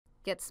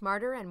Get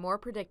smarter and more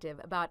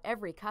predictive about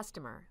every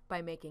customer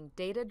by making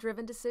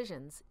data-driven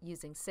decisions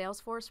using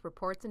Salesforce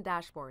reports and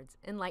dashboards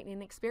in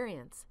Lightning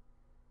Experience.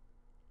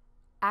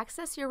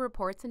 Access your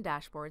reports and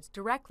dashboards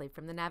directly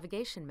from the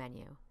navigation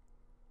menu.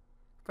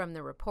 From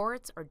the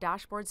Reports or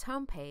Dashboards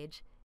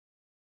homepage,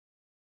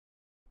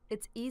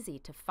 it's easy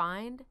to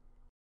find,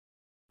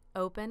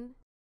 open,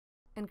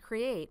 and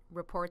create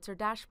reports or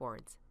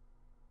dashboards.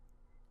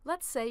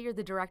 Let's say you're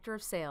the director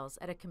of sales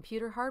at a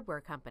computer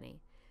hardware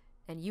company,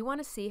 and you want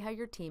to see how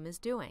your team is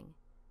doing.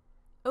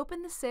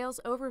 Open the Sales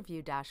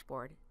Overview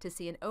dashboard to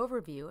see an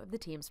overview of the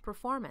team's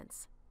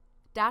performance.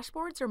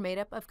 Dashboards are made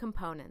up of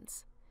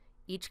components.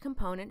 Each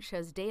component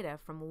shows data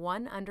from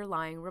one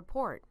underlying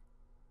report.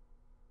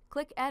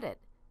 Click Edit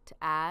to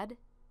add,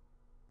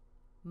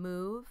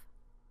 move,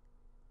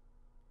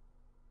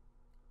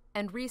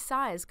 and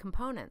resize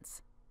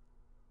components.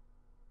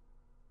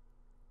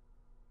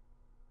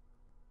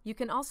 You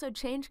can also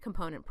change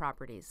component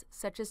properties,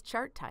 such as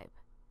chart type.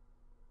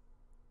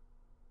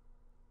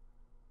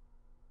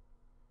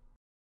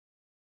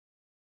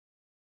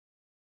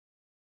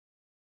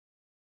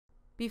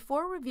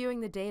 Before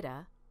reviewing the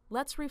data,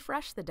 let's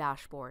refresh the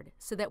dashboard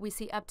so that we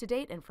see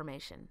up-to-date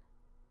information.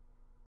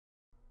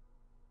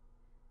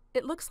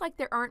 It looks like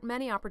there aren't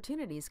many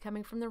opportunities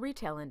coming from the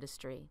retail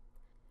industry.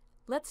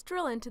 Let's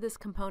drill into this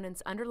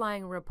component's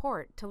underlying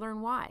report to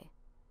learn why.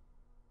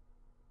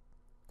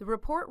 The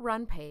Report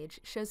Run page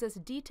shows us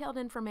detailed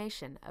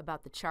information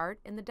about the chart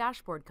in the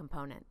dashboard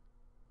component.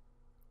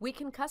 We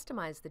can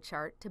customize the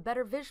chart to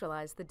better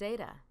visualize the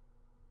data.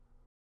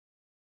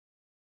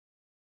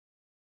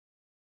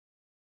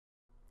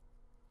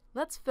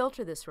 Let's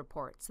filter this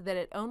report so that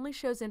it only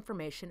shows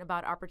information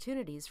about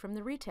opportunities from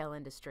the retail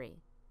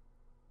industry.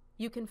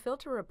 You can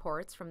filter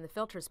reports from the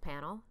Filters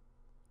panel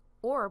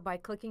or by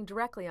clicking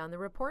directly on the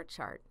report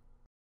chart.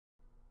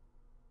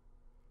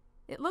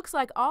 It looks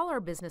like all our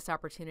business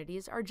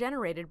opportunities are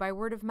generated by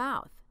word of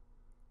mouth.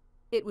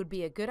 It would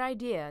be a good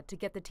idea to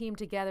get the team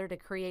together to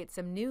create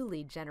some new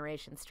lead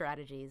generation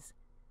strategies.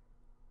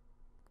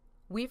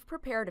 We've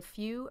prepared a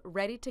few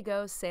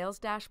ready-to-go sales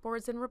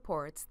dashboards and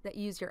reports that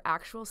use your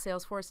actual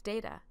Salesforce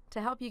data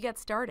to help you get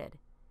started.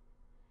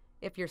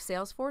 If your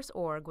Salesforce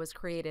org was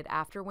created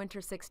after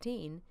Winter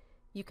 16,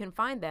 you can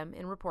find them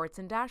in Reports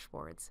and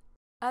Dashboards.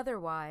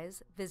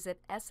 Otherwise, visit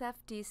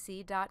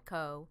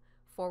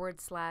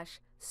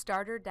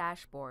sfdc.co/starter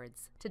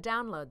dashboards to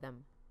download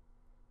them.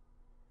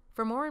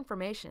 For more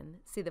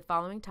information, see the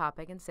following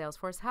topic in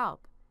Salesforce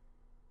Help.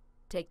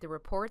 Take the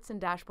Reports and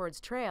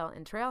Dashboards trail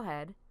in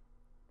Trailhead,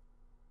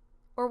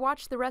 or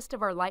watch the rest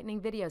of our Lightning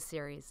video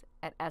series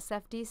at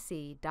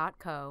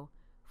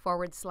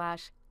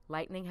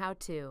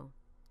sfdc.co/lightninghowto.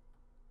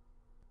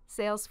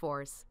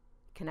 Salesforce.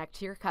 Connect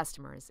to your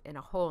customers in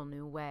a whole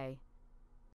new way.